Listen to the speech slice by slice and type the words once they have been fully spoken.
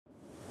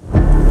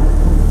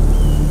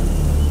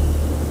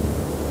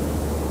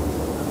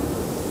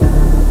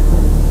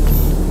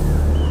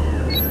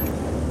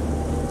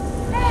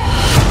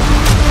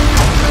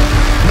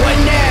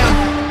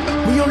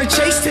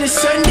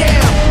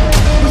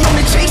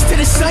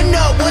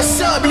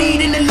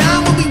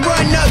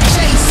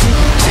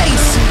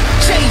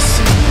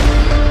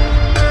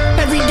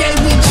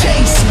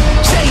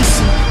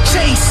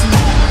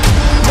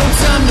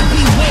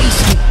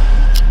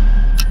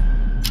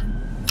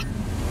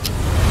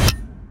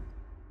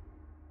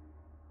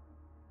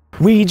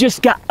We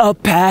just got a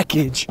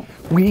package.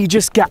 We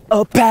just got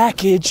a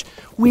package.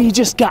 We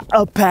just got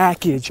a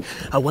package.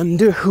 I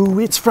wonder who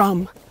it's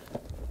from.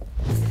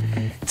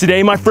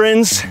 Today, my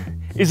friends,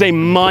 is a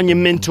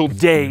monumental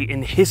day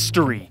in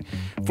history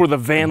for the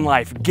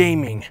Vanlife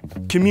gaming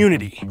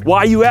community.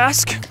 Why, you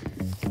ask?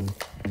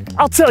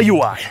 I'll tell you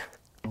why.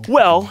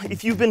 Well,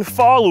 if you've been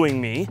following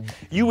me,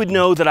 you would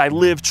know that I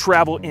live,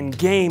 travel, and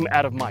game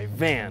out of my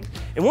van.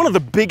 And one of the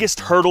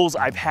biggest hurdles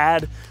I've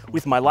had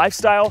with my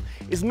lifestyle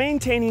is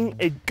maintaining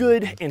a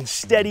good and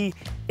steady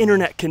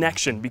internet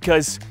connection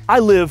because I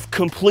live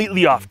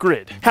completely off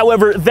grid.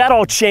 However, that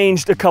all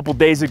changed a couple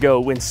days ago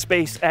when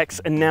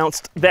SpaceX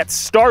announced that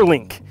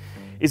Starlink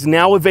is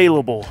now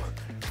available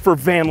for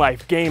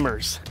Vanlife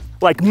gamers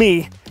like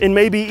me and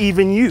maybe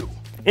even you.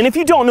 And if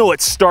you don't know what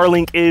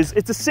Starlink is,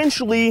 it's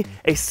essentially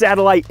a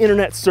satellite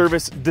internet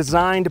service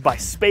designed by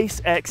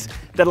SpaceX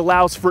that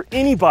allows for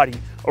anybody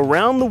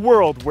around the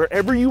world,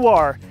 wherever you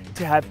are,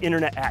 to have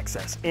internet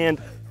access. And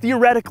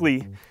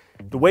theoretically,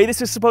 the way this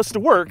is supposed to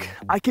work,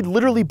 I could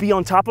literally be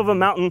on top of a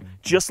mountain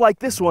just like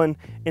this one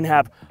and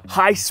have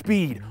high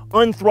speed,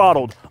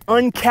 unthrottled,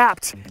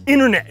 uncapped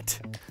internet.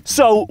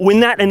 So when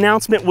that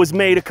announcement was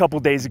made a couple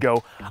days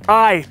ago,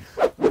 I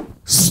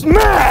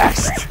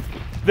smashed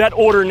that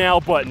order now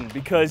button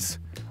because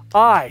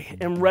I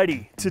am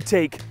ready to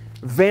take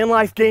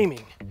Vanlife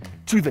gaming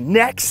to the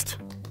next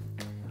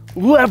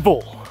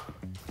level.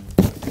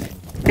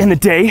 And the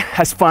day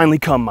has finally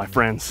come, my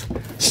friends.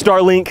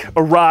 Starlink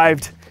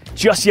arrived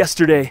just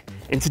yesterday,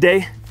 and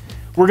today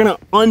we're gonna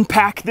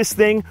unpack this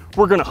thing,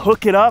 we're gonna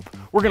hook it up,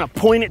 we're gonna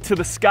point it to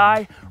the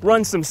sky,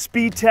 run some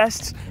speed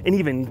tests, and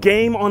even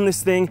game on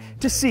this thing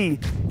to see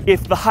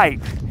if the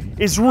hype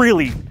is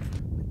really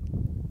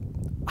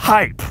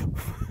hype.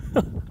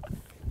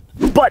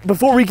 But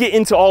before we get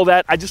into all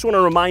that, I just want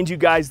to remind you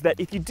guys that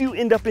if you do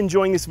end up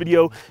enjoying this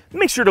video,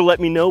 make sure to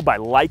let me know by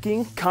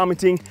liking,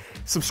 commenting,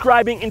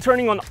 subscribing, and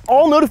turning on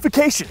all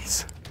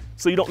notifications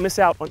so you don't miss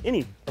out on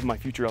any of my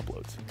future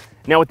uploads.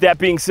 Now, with that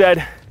being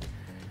said,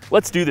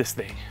 let's do this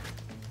thing.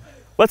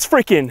 Let's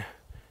freaking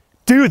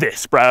do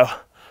this, bro.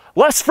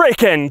 Let's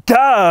freaking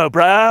go,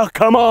 bro.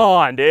 Come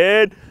on,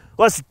 dude.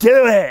 Let's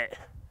do it.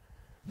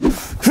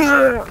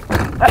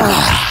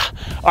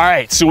 All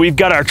right, so we've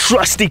got our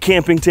trusty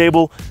camping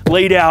table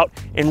laid out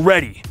and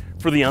ready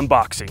for the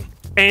unboxing.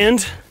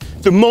 And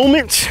the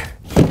moment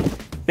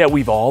that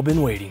we've all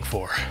been waiting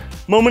for.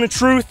 Moment of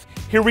truth,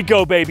 here we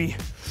go, baby.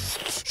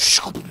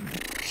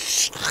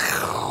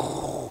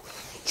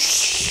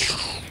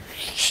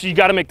 You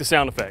gotta make the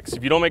sound effects.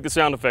 If you don't make the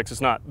sound effects, it's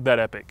not that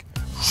epic.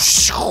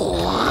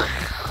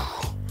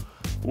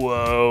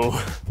 Whoa.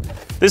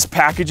 This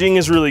packaging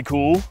is really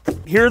cool.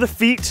 Here are the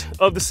feet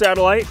of the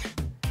satellite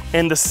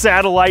and the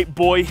satellite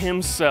boy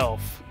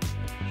himself.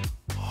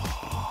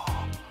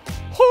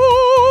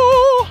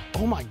 Oh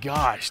my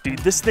gosh, dude,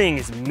 this thing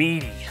is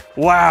meaty.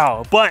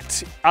 Wow,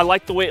 but I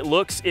like the way it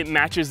looks. It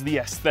matches the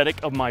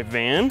aesthetic of my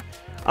van.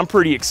 I'm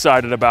pretty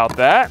excited about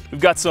that.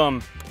 We've got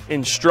some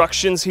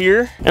instructions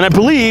here, and I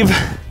believe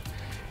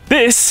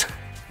this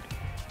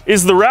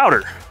is the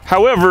router.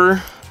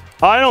 However,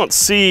 I don't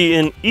see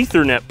an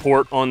Ethernet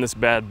port on this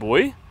bad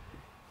boy,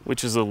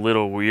 which is a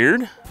little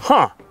weird.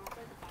 Huh,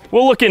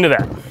 we'll look into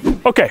that.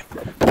 Okay,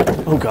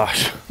 oh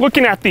gosh.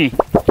 Looking at the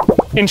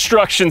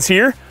instructions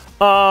here,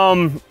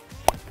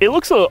 it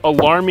looks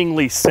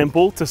alarmingly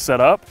simple to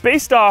set up.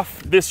 Based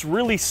off this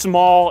really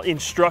small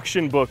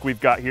instruction book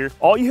we've got here,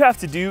 all you have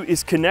to do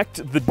is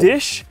connect the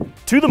dish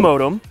to the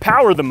modem,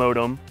 power the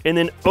modem, and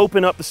then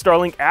open up the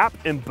Starlink app,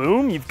 and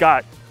boom, you've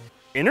got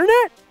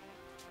internet?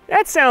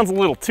 That sounds a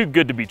little too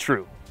good to be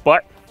true,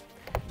 but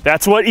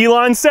that's what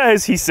Elon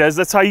says. He says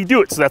that's how you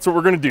do it, so that's what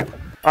we're gonna do.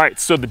 All right,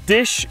 so the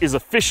dish is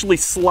officially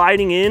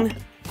sliding in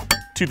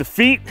to the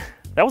feet.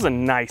 That was a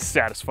nice,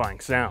 satisfying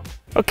sound.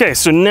 Okay,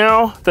 so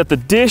now that the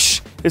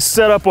dish is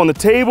set up on the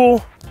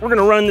table, we're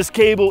gonna run this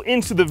cable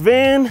into the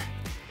van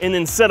and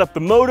then set up the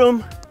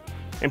modem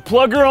and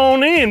plug her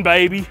on in,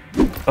 baby.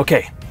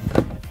 Okay,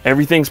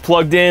 everything's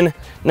plugged in.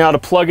 Now to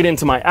plug it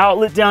into my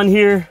outlet down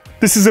here.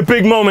 This is a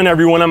big moment,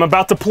 everyone. I'm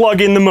about to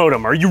plug in the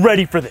modem. Are you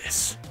ready for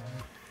this?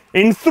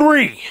 In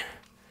 3,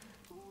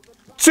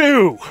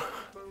 2,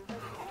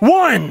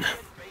 1.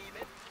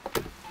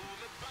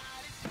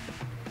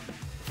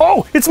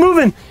 Oh, it's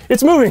moving,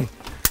 it's moving.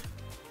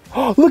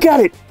 Oh, look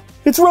at it,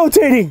 it's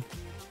rotating.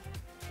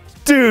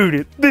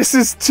 Dude, this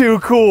is too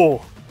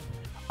cool.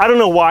 I don't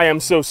know why I'm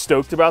so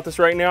stoked about this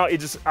right now.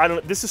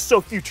 This is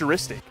so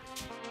futuristic.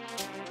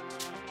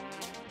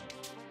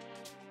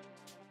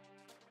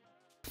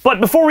 But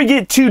before we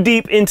get too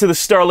deep into the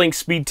Starlink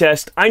speed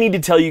test, I need to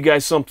tell you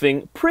guys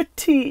something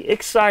pretty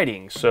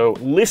exciting, so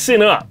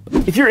listen up.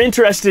 If you're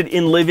interested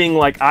in living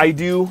like I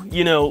do,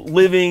 you know,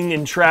 living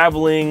and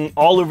traveling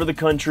all over the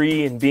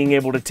country and being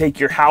able to take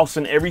your house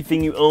and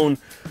everything you own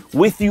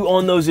with you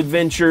on those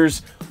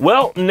adventures,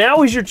 Well,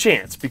 now is your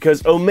chance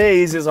because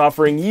Omaze is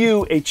offering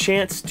you a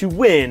chance to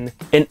win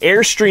an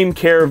Airstream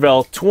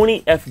Caravelle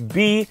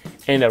 20FB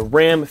and a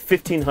Ram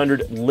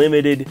 1500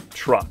 limited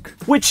truck,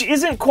 which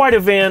isn't quite a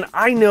van,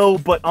 I know,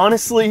 but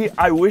honestly,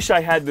 I wish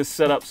I had this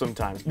set up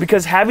sometimes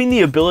because having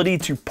the ability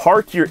to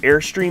park your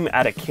Airstream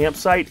at a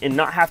campsite and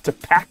not have to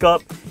pack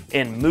up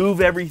and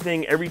move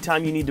everything every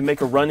time you need to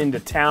make a run into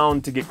town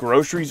to get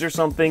groceries or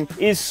something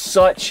is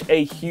such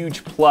a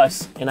huge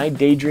plus, and I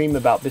daydream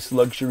about this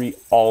luxury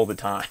all the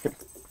time.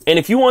 And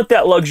if you want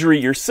that luxury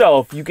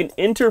yourself, you can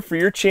enter for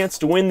your chance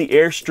to win the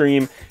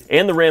Airstream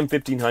and the Ram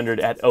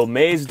 1500 at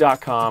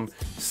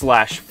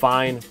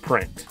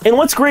omaze.com/fineprint. And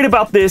what's great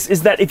about this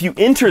is that if you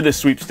enter this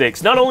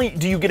sweepstakes, not only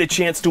do you get a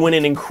chance to win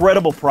an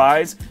incredible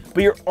prize,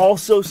 but you're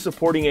also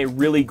supporting a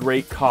really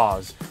great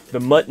cause,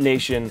 the Mutt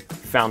Nation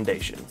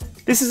Foundation.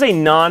 This is a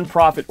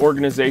non-profit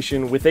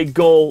organization with a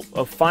goal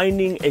of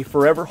finding a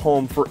forever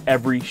home for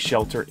every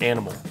shelter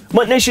animal.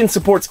 Mutt Nation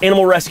supports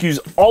animal rescues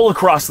all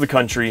across the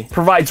country,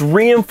 provides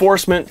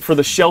reinforcement for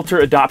the shelter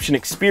adoption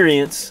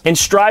experience, and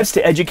strives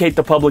to educate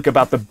the public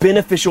about the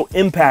beneficial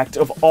impact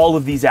of all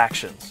of these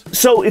actions.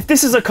 So if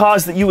this is a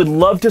cause that you would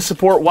love to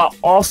support while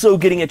also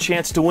getting a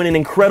chance to win an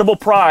incredible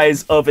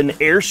prize of an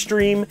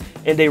Airstream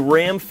and a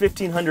Ram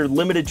 1500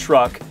 limited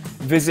truck,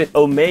 visit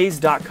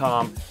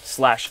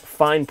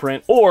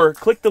omaze.com/fineprint or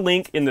click the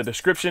link in the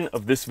description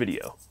of this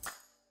video.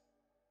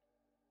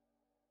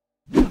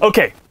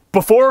 Okay,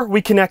 before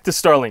we connect to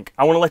Starlink,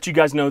 I want to let you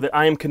guys know that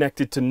I am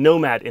connected to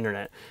Nomad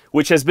Internet,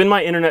 which has been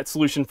my internet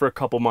solution for a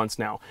couple months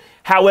now.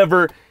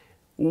 However,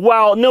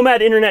 while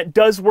Nomad Internet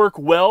does work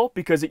well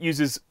because it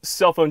uses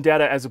cell phone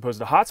data as opposed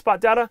to hotspot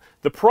data,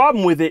 the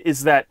problem with it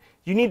is that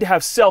you need to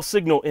have cell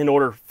signal in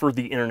order for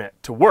the internet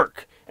to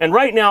work. And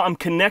right now I'm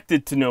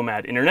connected to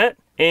Nomad Internet,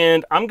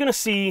 and I'm gonna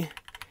see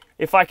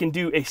if I can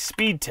do a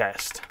speed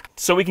test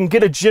so we can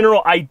get a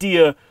general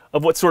idea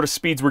of what sort of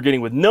speeds we're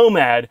getting with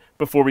Nomad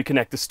before we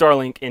connect to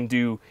Starlink and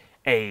do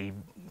a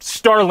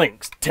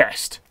Starlink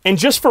test. And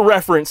just for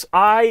reference,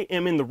 I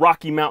am in the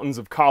Rocky Mountains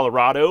of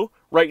Colorado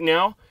right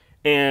now,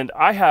 and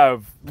I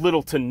have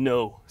little to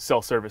no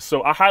cell service.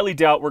 So I highly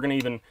doubt we're gonna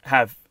even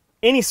have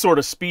any sort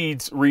of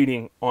speeds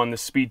reading on the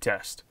speed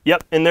test.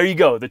 Yep, and there you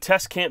go. The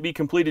test can't be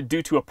completed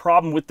due to a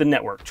problem with the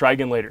network. Try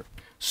again later.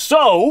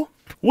 So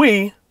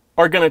we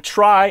are gonna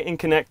try and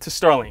connect to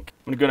Starlink.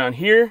 I'm gonna go down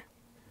here.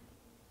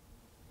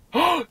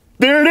 Oh,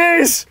 there it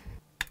is!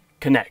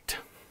 Connect.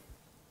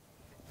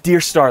 Dear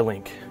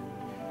Starlink,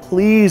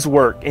 please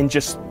work and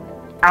just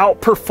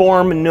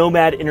outperform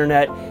Nomad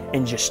Internet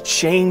and just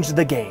change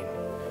the game.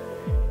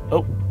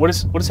 Oh, what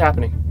is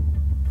happening?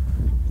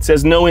 It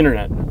says no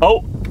internet.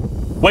 Oh,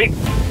 wait,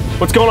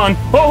 what's going on?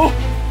 A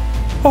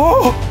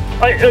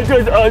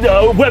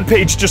web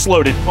page just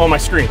loaded on my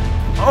screen.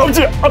 Oh,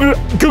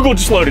 Google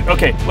just loaded.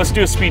 Okay, let's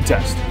do a speed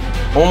test.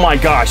 Oh my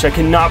gosh, I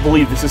cannot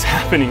believe this is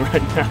happening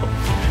right now.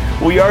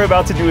 We are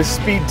about to do a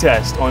speed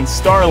test on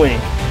Starlink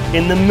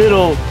in the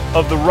middle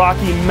of the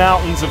Rocky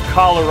Mountains of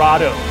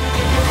Colorado.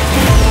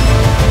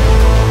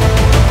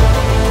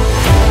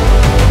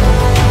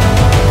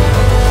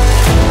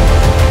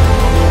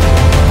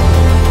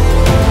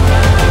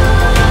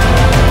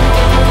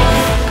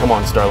 Come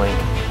on, Starlink.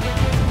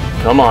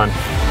 Come on.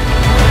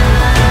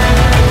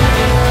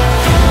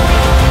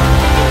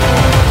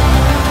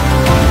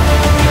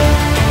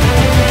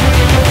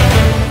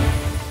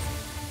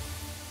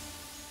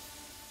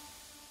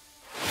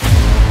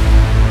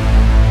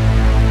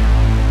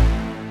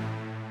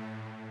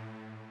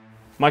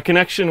 My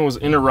connection was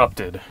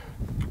interrupted.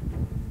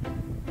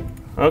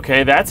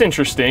 Okay, that's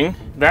interesting.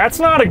 That's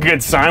not a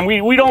good sign.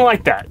 We don't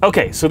like that.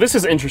 Okay, so this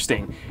is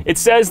interesting. It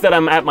says that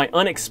I'm at my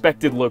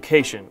unexpected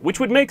location, which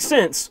would make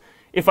sense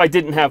if I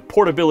didn't have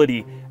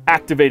portability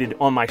activated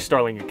on my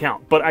Starlink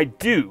account, but I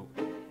do.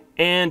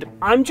 And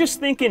I'm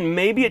just thinking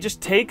maybe it just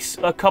takes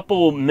a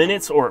couple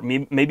minutes or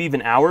maybe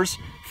even hours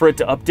for it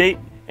to update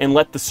and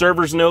let the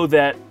servers know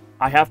that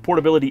I have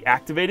portability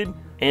activated.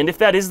 And if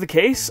that is the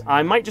case,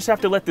 I might just have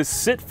to let this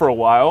sit for a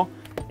while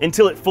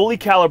until it fully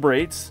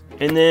calibrates,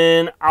 and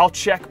then I'll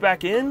check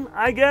back in,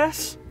 I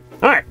guess.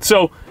 All right,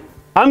 so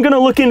I'm gonna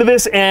look into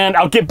this and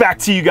I'll get back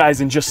to you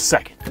guys in just a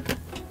second.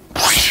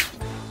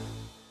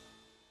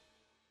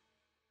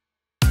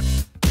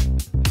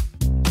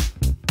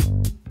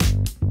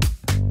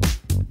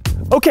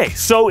 Okay,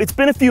 so it's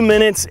been a few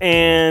minutes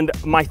and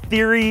my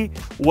theory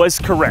was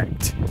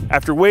correct.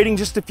 After waiting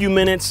just a few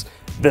minutes,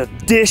 the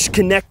dish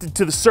connected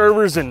to the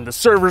servers and the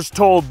servers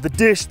told the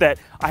dish that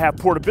I have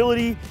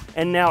portability,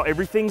 and now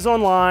everything's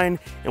online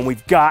and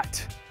we've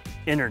got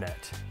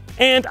internet.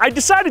 And I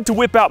decided to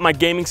whip out my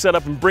gaming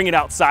setup and bring it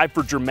outside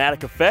for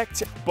dramatic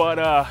effect,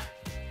 but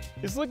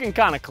it's looking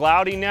kind of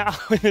cloudy now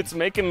and it's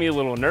making me a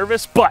little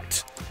nervous,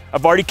 but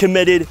I've already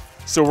committed,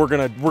 so we're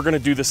gonna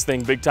do this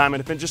thing big time,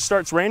 and if it just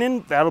starts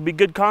raining, that'll be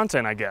good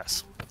content, I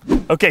guess.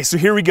 Okay, so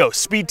here we go.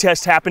 Speed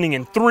test happening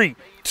in 3,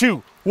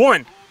 2,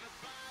 1.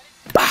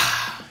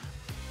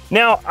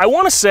 Now, I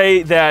want to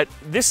say that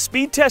this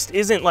speed test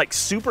isn't like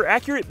super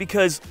accurate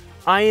because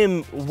I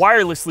am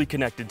wirelessly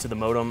connected to the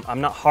modem. I'm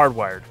not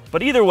hardwired.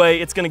 But either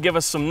way, it's gonna give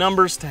us some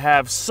numbers to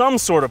have some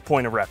sort of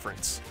point of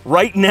reference.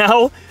 Right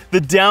now, the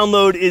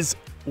download is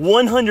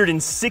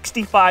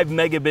 165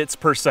 megabits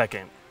per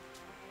second.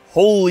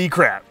 Holy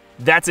crap,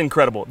 that's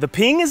incredible. The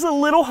ping is a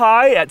little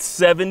high at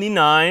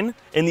 79,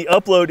 and the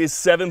upload is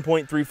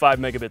 7.35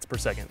 megabits per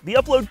second. The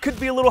upload could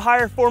be a little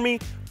higher for me,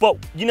 but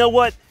you know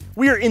what?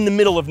 We are in the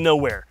middle of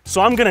nowhere,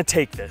 so I'm gonna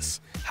take this.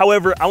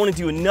 However, I wanna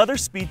do another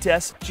speed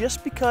test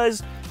just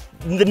because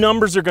the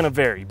numbers are gonna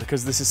vary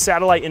because this is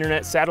satellite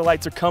internet.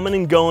 Satellites are coming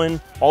and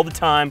going all the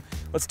time.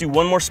 Let's do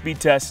one more speed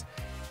test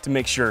to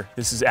make sure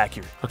this is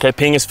accurate. Okay,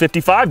 ping is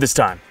 55 this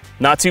time.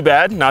 Not too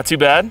bad, not too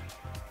bad.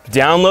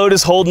 Download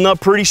is holding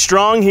up pretty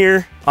strong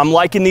here. I'm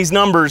liking these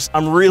numbers.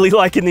 I'm really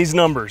liking these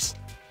numbers.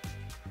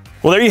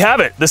 Well, there you have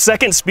it. The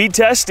second speed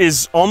test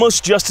is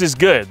almost just as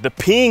good. The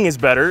ping is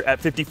better at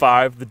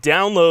 55. The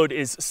download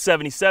is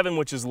 77,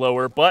 which is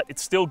lower, but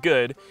it's still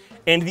good.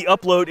 And the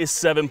upload is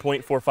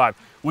 7.45,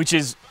 which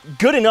is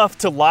good enough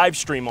to live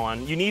stream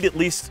on. You need at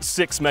least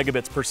 6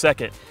 megabits per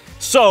second.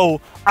 So,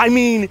 I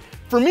mean,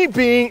 for me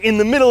being in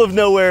the middle of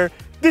nowhere,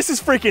 this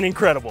is freaking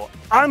incredible.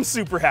 I'm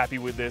super happy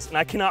with this, and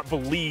I cannot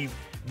believe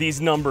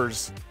these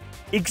numbers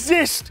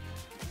exist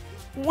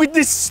with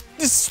this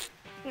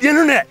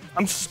internet.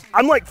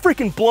 I'm like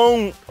freaking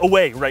blown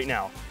away right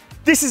now.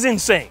 This is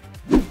insane.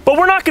 But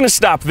we're not gonna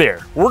stop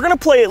there. We're gonna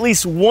play at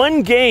least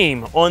one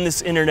game on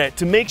this internet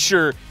to make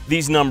sure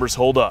these numbers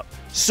hold up.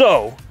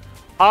 So,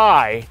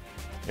 I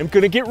am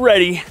gonna get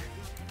ready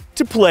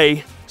to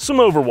play some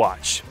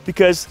Overwatch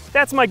because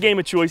that's my game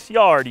of choice.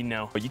 Y'all already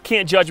know. But you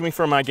can't judge me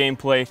for my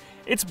gameplay.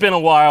 It's been a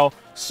while,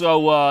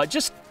 so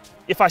just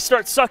if I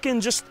start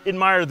sucking, just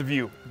admire the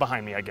view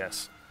behind me, I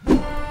guess. I'm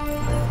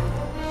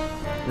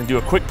gonna do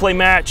a quick play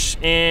match,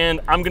 and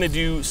I'm gonna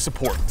do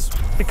supports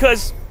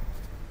because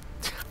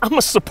I'm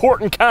a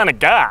supporting kind of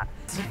guy.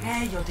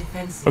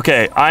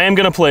 Okay, I am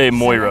gonna play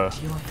Moira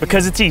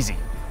because it's easy.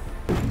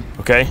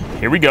 Okay,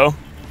 here we go.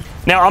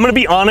 Now, I'm gonna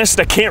be honest,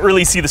 I can't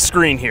really see the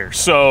screen here,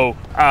 so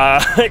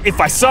if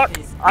I suck,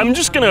 I'm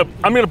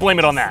gonna blame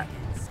it on that.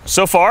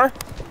 So far,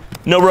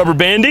 no rubber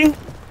banding.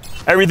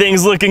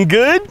 Everything's looking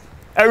good.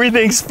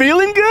 Everything's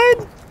feeling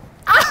good.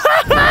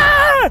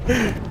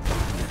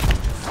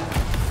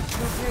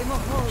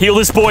 Heal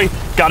this boy.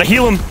 Gotta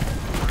heal him.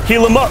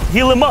 Heal him up.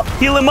 Heal him up.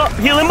 Heal him up.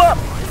 Heal him up.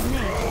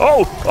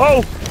 Oh,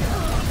 oh.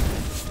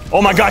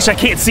 Oh my gosh, I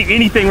can't see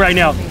anything right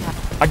now.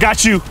 I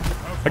got you.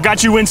 I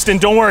got you, Winston.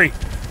 Don't worry.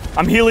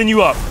 I'm healing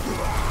you up.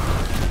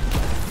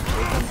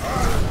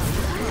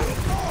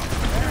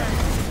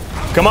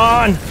 Come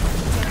on.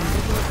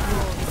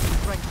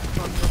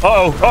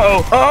 Uh-oh,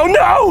 uh-oh, oh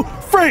no!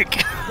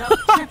 Freak!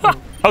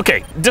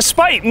 Okay,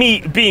 despite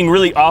me being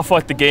really off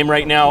at the game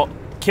right now,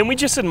 can we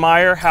just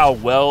admire how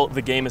well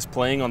the game is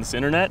playing on this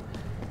internet?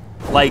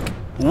 Like,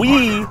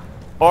 we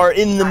are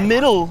in the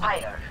middle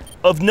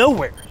of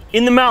nowhere,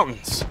 in the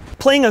mountains,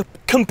 playing a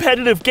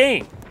competitive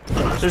game.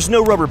 There's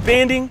no rubber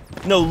banding,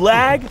 no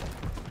lag,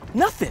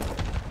 nothing.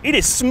 It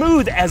is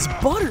smooth as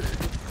butter.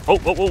 Oh,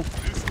 oh, oh.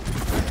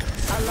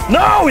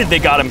 No, they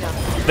got him.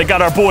 They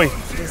got our boy.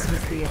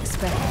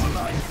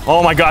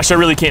 Oh my gosh, I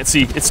really can't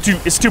see.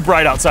 It's too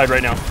bright outside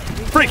right now.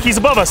 Freak, he's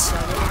above us.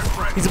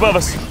 He's above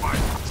us.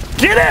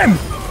 Get him!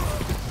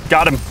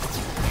 Got him.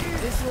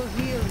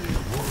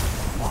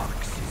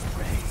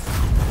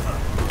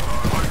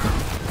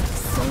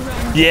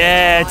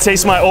 Yeah,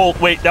 taste my ult.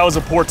 Wait, that was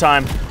a poor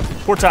time.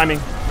 Poor timing.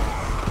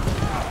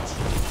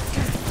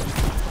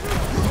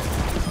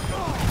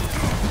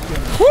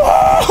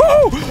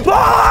 Whoa!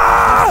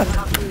 Ah!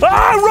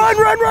 Ah! Run,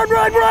 run, run,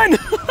 run, run!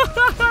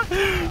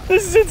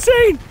 This is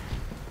insane.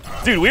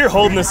 Dude, we are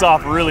holding this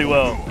off really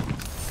well.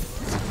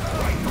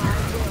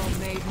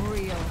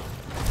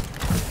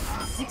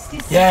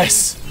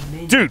 Yes!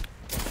 Dude,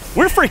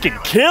 we're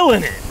freaking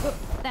killing it!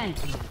 Thank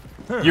you.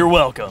 You're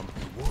welcome.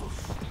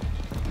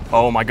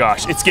 Oh my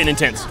gosh, it's getting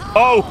intense.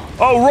 Oh,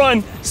 oh,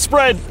 run!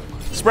 Spread!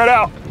 Spread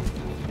out!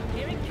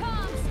 Here it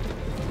comes.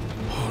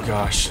 Oh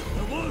gosh.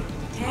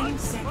 10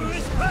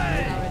 seconds.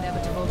 Our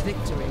inevitable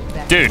victory.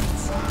 Dude,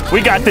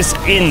 we got this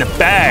in the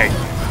bag.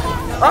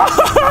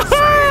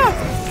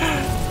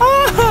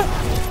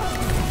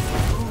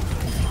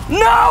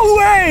 No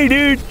way,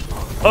 dude!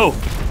 Oh.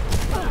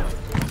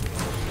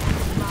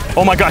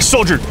 Oh my gosh,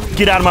 soldier,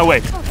 get out of my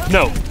way.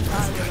 No.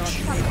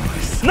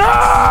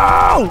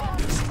 No!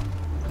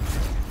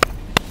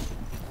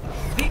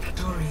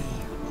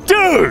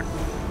 Dude!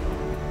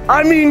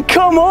 I mean,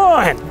 come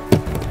on!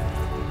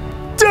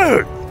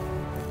 Dude!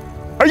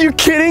 Are you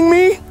kidding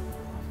me?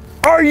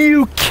 Are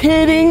you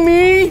kidding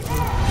me?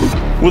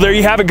 Well, there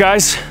you have it,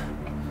 guys.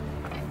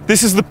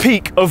 This is the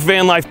peak of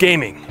Vanlife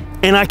gaming,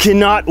 and I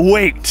cannot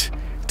wait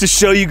to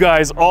show you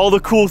guys all the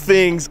cool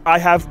things I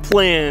have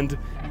planned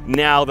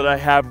now that I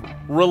have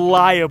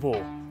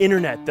reliable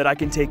internet that I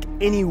can take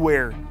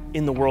anywhere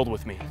in the world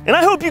with me. And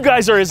I hope you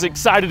guys are as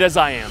excited as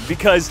I am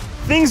because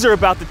things are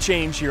about to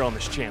change here on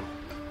this channel.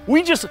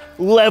 We just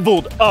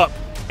leveled up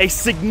a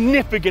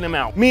significant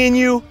amount. Me and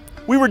you,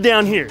 we were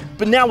down here.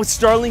 But now with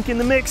Starlink in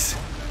the mix,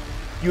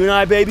 you and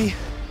I, baby,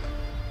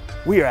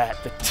 we are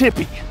at the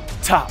tippy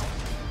top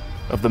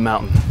of the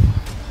mountain.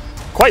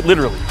 Quite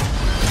literally.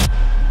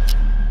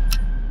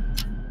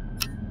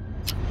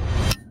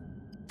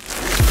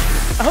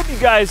 I hope you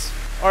guys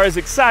are as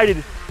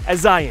excited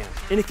as I am.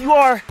 And if you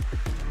are,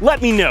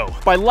 let me know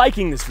by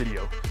liking this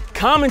video,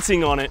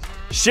 commenting on it,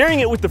 sharing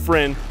it with a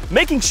friend,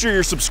 making sure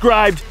you're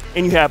subscribed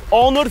and you have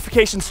all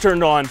notifications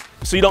turned on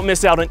so you don't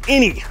miss out on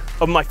any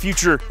of my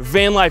future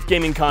van life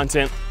gaming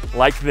content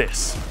like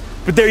this.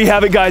 But there you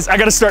have it, guys. I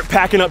gotta start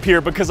packing up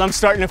here because I'm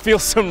starting to feel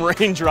some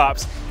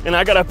raindrops and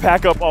I gotta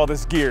pack up all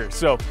this gear.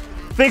 So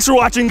thanks for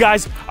watching,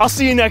 guys. I'll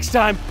see you next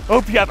time. I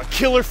hope you have a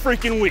killer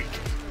freaking week.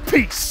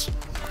 Peace.